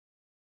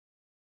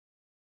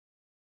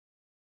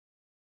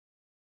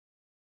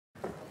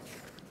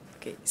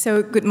Okay,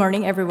 so good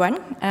morning, everyone.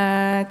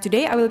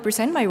 Today I will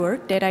present my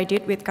work that I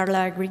did with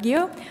Carla,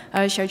 Griggio,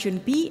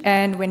 Xiaojun P,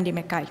 and Wendy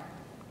Mackay.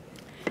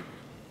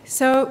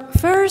 So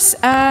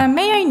first,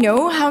 may I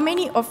know how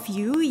many of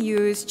you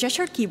use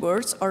gesture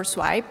keyboards or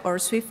swipe or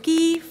swift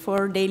key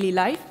for daily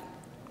life?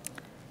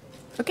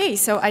 Okay,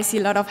 so I see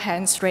a lot of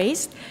hands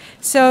raised.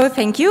 So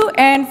thank you.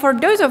 And for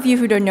those of you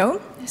who don't know,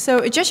 so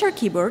a gesture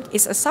keyboard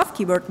is a soft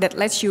keyboard that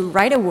lets you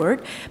write a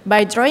word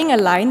by drawing a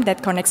line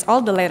that connects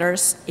all the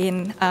letters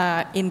in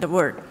the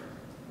word.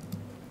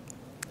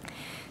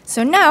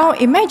 So now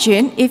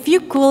imagine if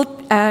you could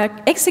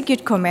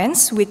execute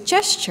commands with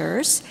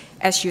gestures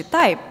as you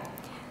type.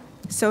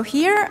 So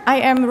here I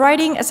am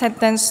writing a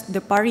sentence,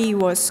 the party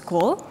was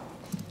cool.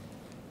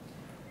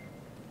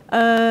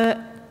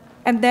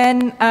 And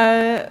then,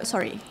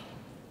 sorry.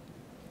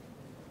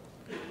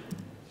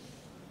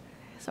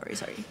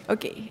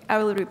 Okay,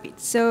 I will repeat.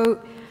 So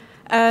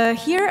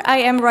here I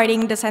am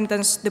writing the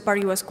sentence, the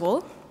party was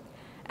cool.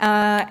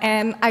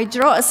 And I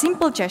draw a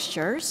simple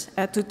gestures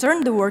to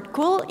turn the word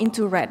cool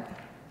into red.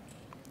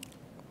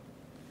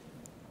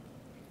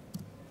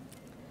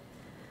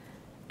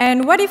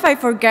 And what if I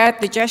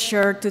forget the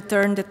gesture to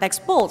turn the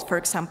text bold, for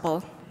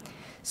example?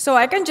 So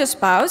I can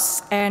just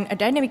pause and a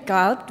dynamic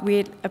cloud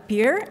will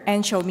appear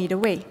and show me the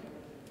way.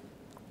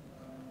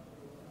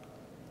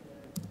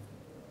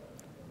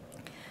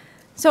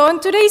 So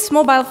on today's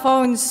mobile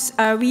phones,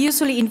 we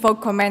usually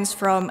invoke commands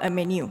from a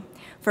menu.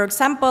 For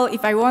example,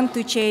 if I want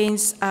to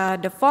change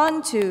the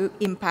font to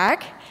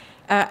impact,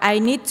 I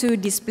need to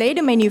display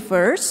the menu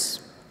first,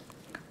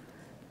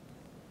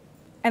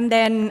 and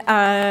then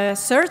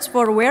search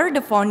for where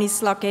the font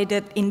is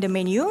located in the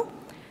menu.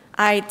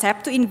 I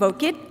tap to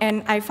invoke it,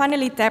 and I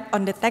finally tap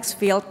on the text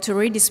field to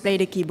redisplay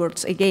the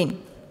keyboards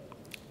again.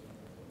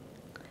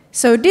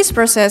 So this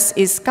process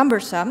is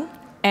cumbersome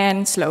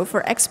and slow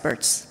for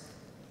experts.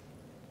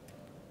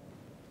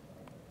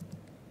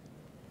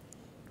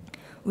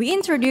 We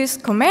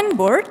introduced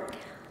CommandBoard,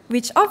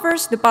 which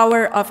offers the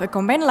power of a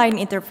command line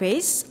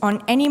interface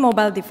on any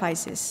mobile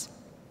devices.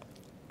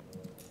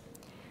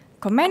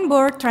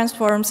 CommandBoard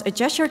transforms a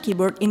gesture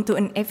keyboard into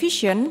an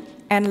efficient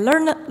and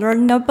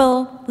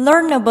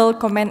learnable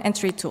command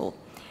entry tool.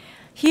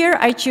 Here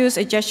I choose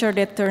a gesture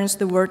that turns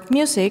the word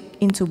music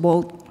into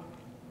bold.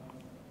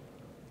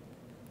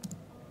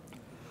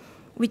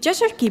 With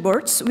gesture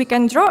keyboards, we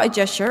can draw a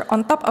gesture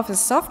on top of a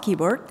soft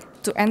keyboard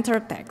to enter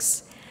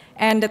text.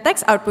 And the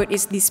text output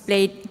is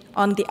displayed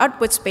on the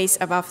output space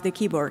above the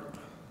keyboard.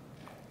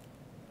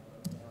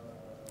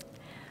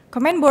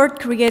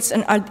 CommandBoard creates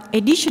an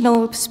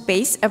additional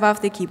space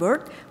above the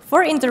keyboard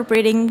for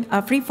interpreting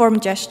freeform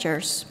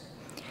gestures.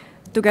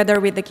 Together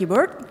with the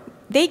keyboard,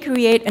 they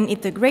create an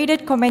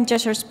integrated command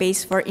gesture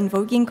space for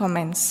invoking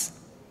commands.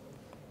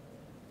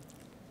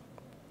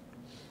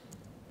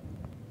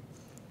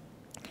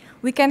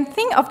 We can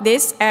think of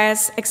this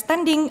as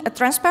extending a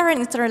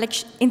transparent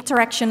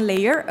interaction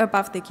layer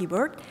above the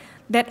keyboard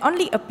that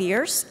only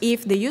appears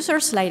if the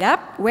users light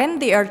up when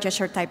they are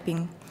gesture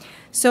typing.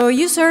 So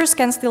users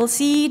can still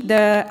see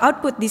the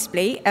output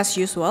display as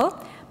usual,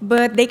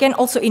 but they can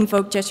also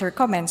invoke gesture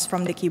commands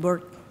from the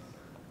keyboard.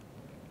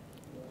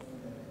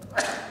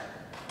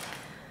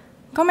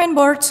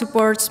 CommandBoard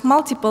supports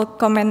multiple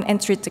command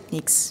entry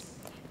techniques.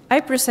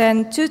 I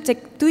present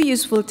two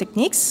useful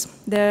techniques,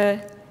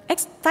 the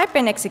type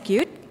and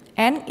execute,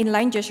 and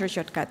inline gesture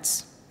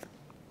shortcuts.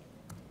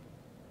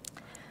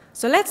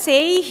 So let's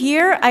say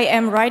here I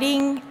am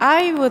writing,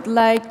 I would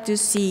like to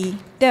see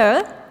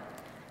the,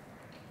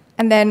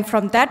 and then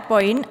from that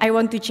point, I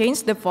want to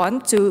change the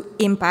font to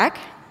impact.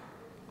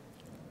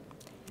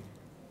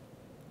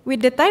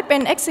 With the type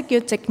and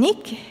execute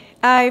technique,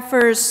 I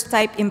first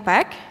type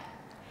impact,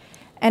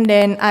 and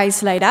then I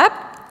slide up,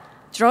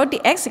 draw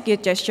the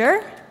execute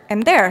gesture,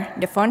 and there,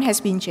 the font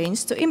has been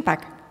changed to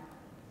impact.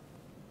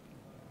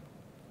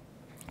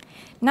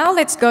 Now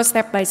let's go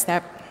step by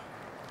step.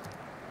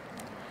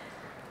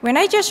 When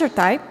I gesture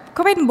type,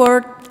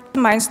 CommandBoard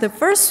determines the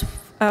first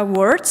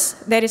words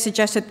that is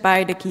suggested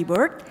by the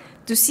keyboard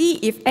to see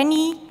if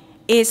any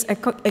is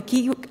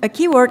a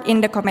keyword in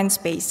the command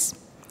space.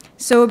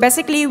 So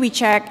basically, we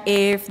check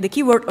if the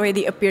keyword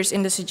already appears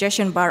in the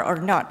suggestion bar or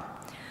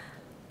not.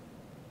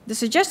 The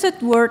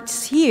suggested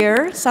words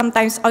here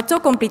sometimes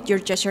autocomplete your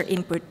gesture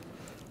input.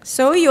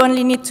 So you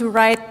only need to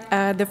write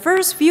the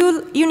first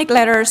few unique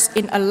letters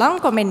in a long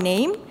command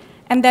name,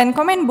 and then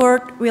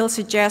CommandBoard will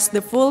suggest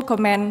the full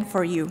command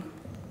for you.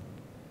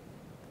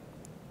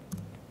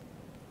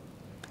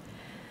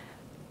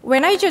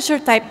 When I gesture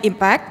type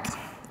impact,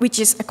 which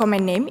is a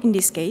command name in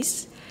this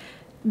case,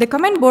 the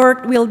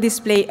CommandBoard will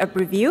display a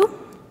preview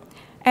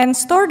and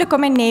store the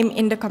command name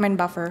in the command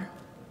buffer.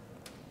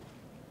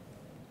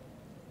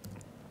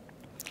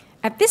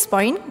 At this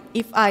point,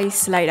 if I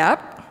slide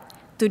up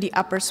to the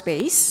upper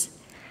space,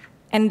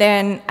 and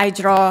then I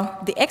draw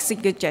the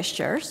execute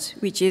gestures,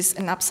 which is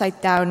an upside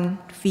down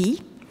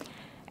V,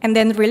 and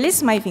then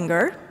release my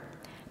finger,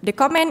 the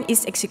command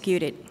is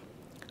executed.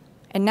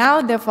 And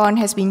now the font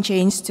has been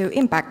changed to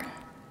impact.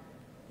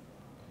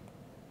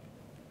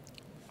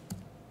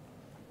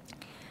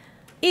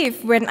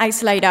 If, when I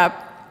slide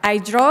up, I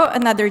draw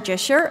another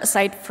gesture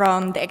aside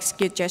from the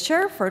execute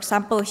gesture, for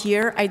example,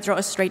 here I draw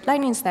a straight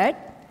line instead,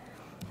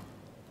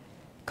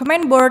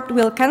 CommandBoard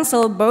will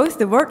cancel both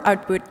the word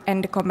output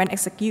and the command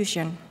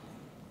execution.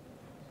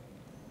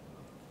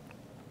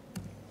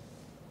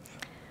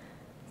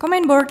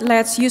 CommandBoard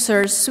lets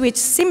users switch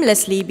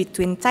seamlessly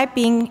between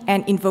typing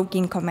and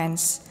invoking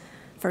commands.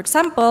 For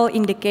example,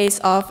 in the case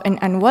of an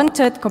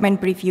unwanted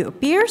command preview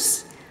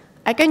appears,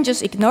 I can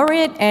just ignore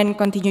it and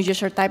continue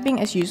gesture typing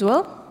as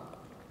usual.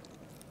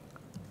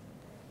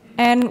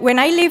 And when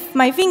I lift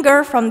my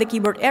finger from the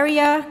keyboard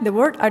area, the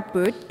word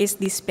output is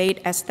displayed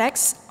as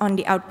text on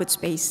the output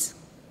space.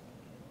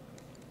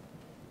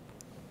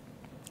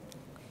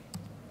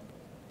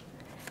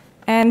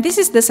 And this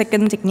is the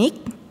second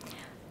technique.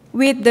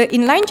 With the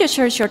inline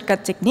gesture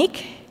shortcut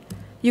technique,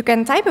 you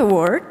can type a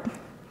word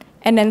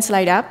and then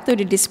slide up to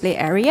the display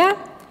area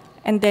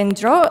and then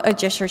draw a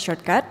gesture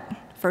shortcut.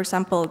 For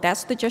example,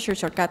 that's the gesture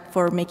shortcut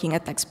for making a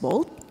text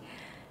bold.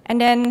 And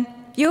then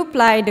you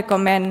apply the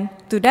command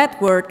to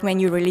that word when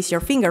you release your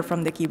finger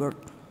from the keyboard.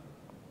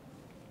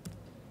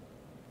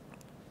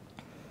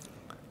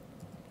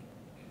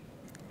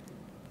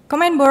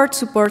 CommandBoard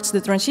supports the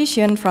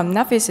transition from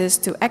novices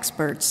to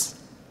experts.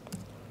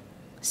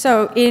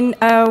 So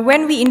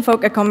when we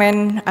invoke a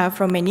command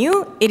from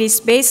menu, it is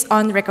based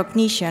on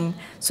recognition.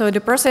 So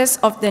the process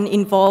often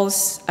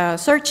involves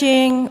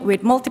searching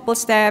with multiple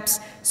steps,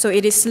 so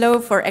it is slow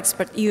for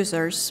expert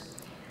users.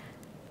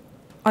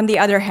 On the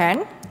other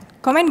hand,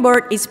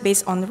 CommandBoard is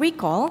based on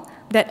recall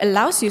that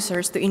allows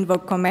users to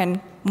invoke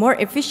command more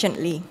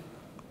efficiently.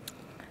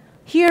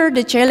 Here,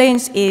 the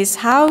challenge is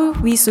how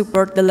we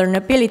support the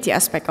learnability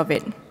aspect of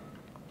it.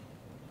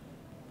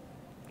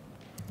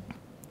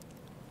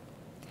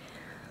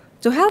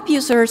 To help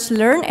users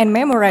learn and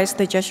memorize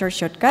the gesture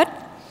shortcut,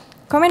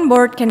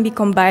 CommandBoard can be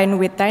combined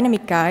with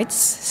dynamic guides,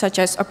 such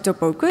as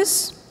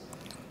Octofocus.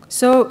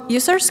 So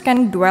users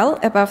can dwell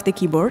above the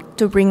keyboard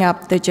to bring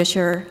up the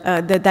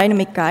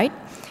dynamic guide,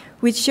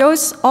 which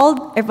shows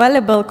all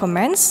available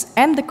commands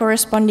and the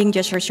corresponding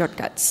gesture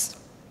shortcuts.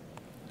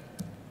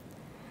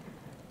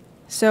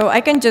 So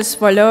I can just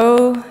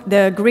follow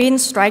the green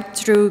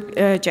strike-through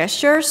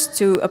gestures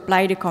to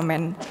apply the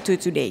command to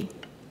today.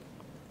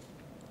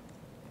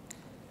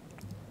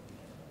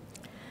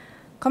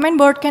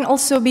 CommandBoard can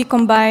also be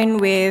combined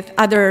with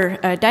other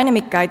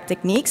dynamic guide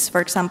techniques,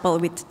 for example,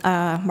 with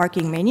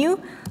marking menu,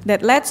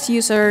 that lets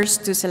users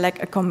to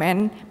select a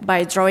command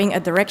by drawing a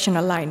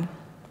directional line.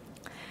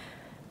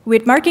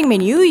 With marking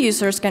menu,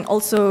 users can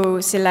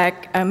also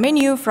select a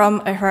menu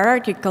from a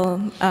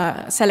hierarchical,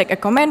 select a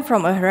command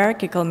from a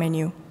hierarchical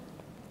menu.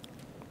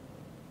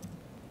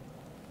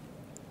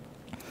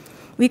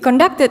 We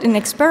conducted an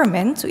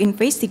experiment to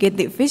investigate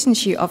the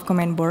efficiency of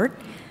CommandBoard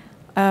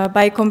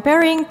by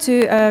comparing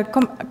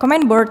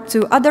CommandBoard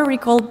to other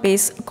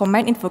recall-based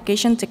command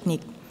invocation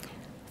technique.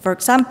 For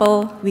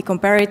example, we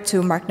compare it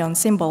to markdown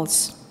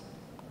symbols.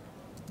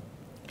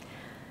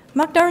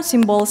 Markdown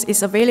symbols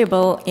is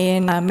available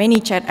in many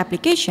chat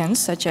applications,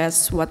 such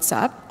as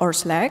WhatsApp or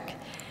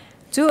Slack,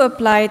 to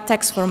apply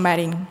text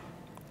formatting.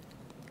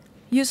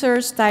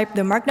 Users type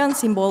the markdown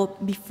symbol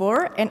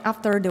before and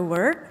after the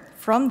word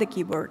from the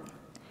keyboard.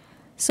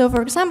 So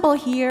for example,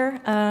 here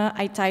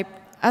I type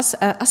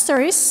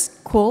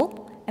asterisk,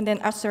 cool, and then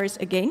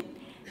asterisk again,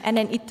 and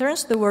then it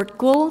turns the word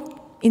cool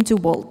into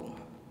bold.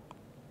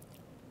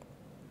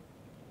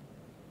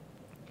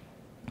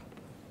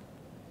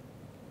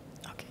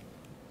 Okay.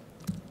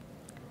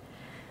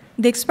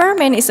 The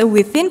experiment is a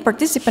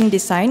within-participant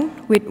design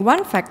with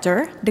one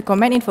factor, the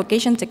command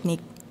invocation technique.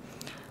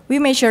 We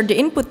measure the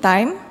input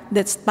time,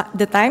 that's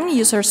the time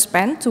users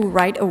spend to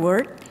write a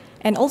word,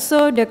 and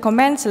also the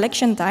command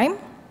selection time,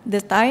 the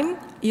time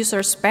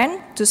users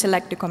spend to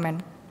select the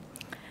command.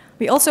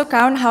 We also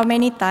count how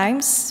many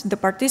times the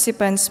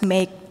participants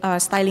make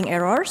styling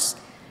errors,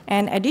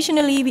 and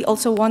additionally, we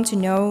also want to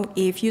know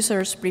if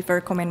users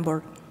prefer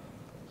CommandBoard.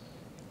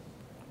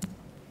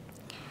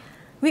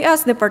 We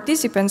asked the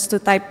participants to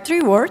type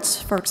 3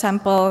 words, for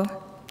example,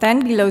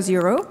 10 below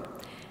 0,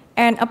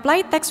 and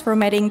apply text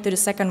formatting to the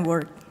second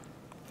word.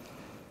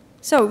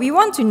 So we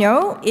want to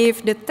know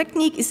if the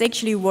technique is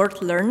actually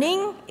worth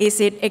learning, is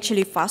it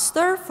actually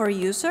faster for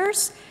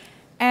users?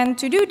 And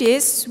to do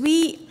this,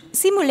 we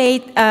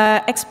simulate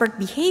expert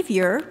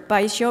behavior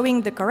by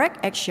showing the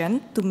correct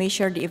action to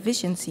measure the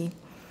efficiency.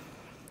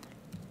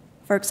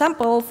 For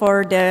example,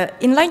 for the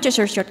inline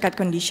gesture shortcut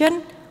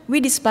condition, we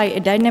display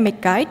a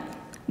dynamic guide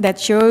that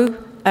shows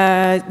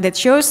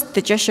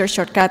the gesture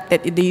shortcut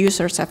that the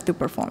users have to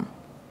perform.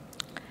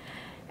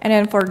 And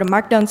then for the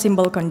markdown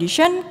symbol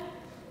condition,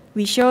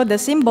 we show the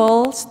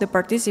symbols the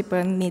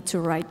participant need to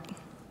write.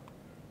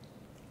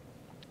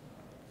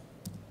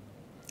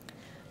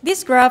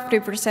 This graph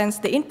represents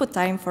the input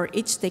time for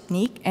each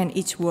technique and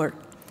each word.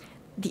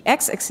 The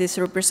x-axis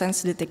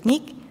represents the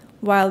technique,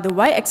 while the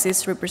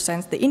y-axis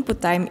represents the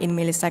input time in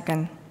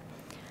milliseconds.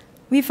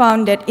 We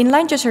found that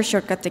inline gesture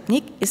shortcut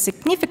technique is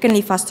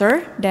significantly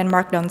faster than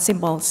markdown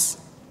symbols.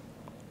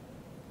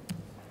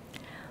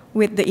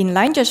 With the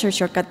inline gesture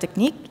shortcut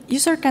technique,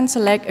 user can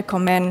select a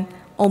command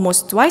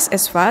almost twice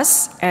as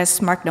fast as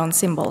markdown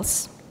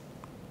symbols.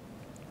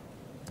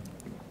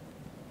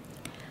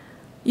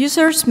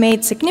 Users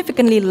made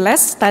significantly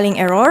less styling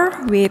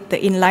error with the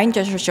inline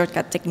gesture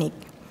shortcut technique.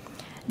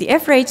 The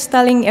average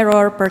styling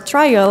error per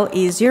trial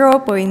is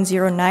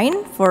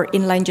 0.09 for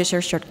inline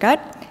gesture shortcut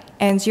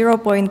and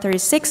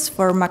 0.36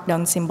 for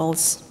markdown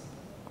symbols.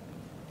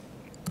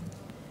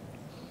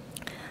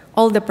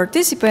 All the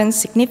participants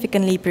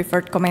significantly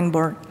preferred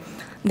CommandBoard.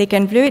 They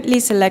can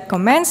fluidly select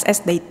commands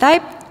as they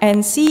type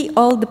and see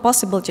all the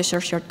possible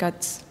gesture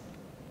shortcuts.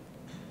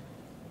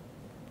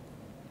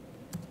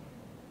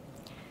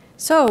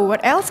 So what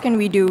else can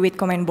we do with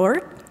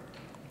CommandBoard?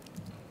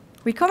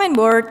 With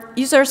CommandBoard,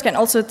 users can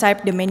also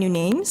type the menu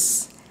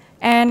names,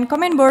 and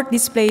CommandBoard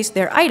displays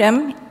their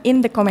item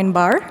in the command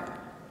bar.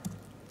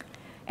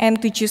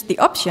 And to choose the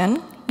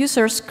option,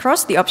 users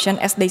cross the option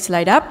as they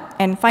slide up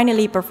and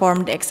finally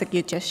perform the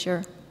execute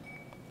gesture.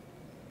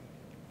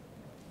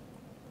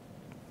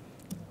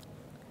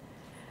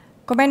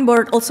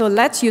 CommandBoard also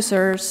lets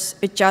users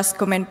adjust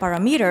command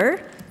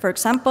parameter, for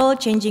example,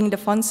 changing the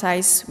font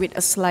size with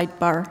a slide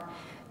bar.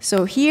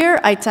 So here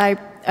I type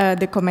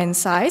the command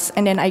size,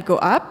 and then I go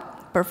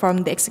up,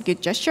 perform the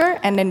execute gesture,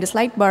 and then the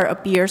slide bar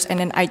appears, and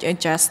then I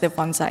adjust the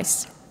font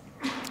size.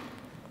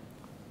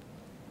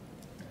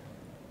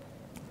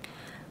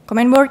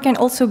 CommandBoard can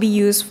also be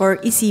used for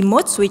easy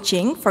mode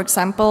switching, for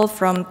example,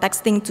 from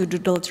texting to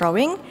doodle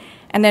drawing.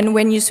 And then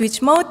when you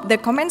switch mode, the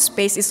command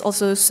space is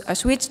also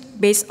switched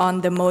based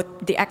on the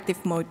mode, the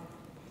active mode.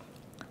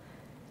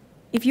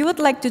 If you would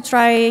like to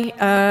try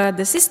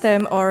the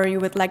system, or you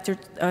would like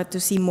to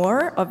see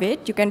more of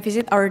it, you can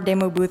visit our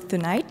demo booth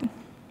tonight.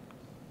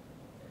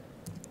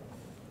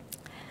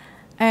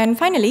 And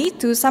finally,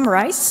 to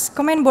summarize,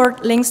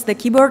 CommandBoard links the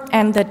keyboard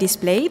and the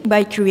display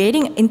by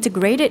creating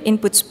integrated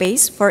input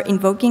space for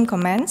invoking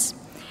commands.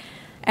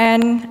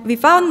 And we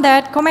found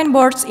that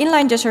CommandBoard's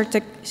inline gesture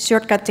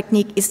shortcut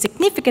technique is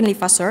significantly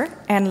faster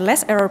and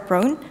less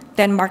error-prone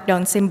than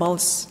markdown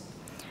symbols.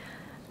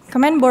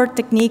 CommandBoard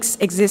techniques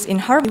exist in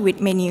harmony with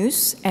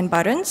menus and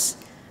buttons,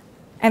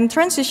 and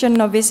transition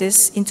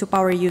novices into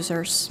power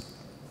users.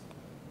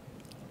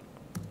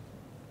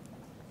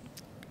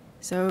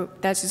 So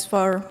that is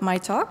for my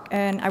talk,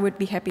 and I would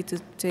be happy to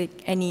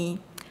take any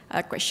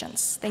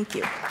questions. Thank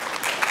you.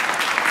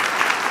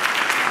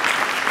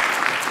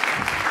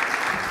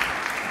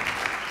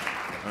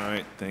 All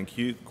right, thank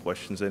you.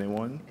 Questions,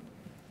 anyone?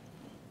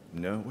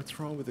 No? What's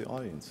wrong with the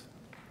audience?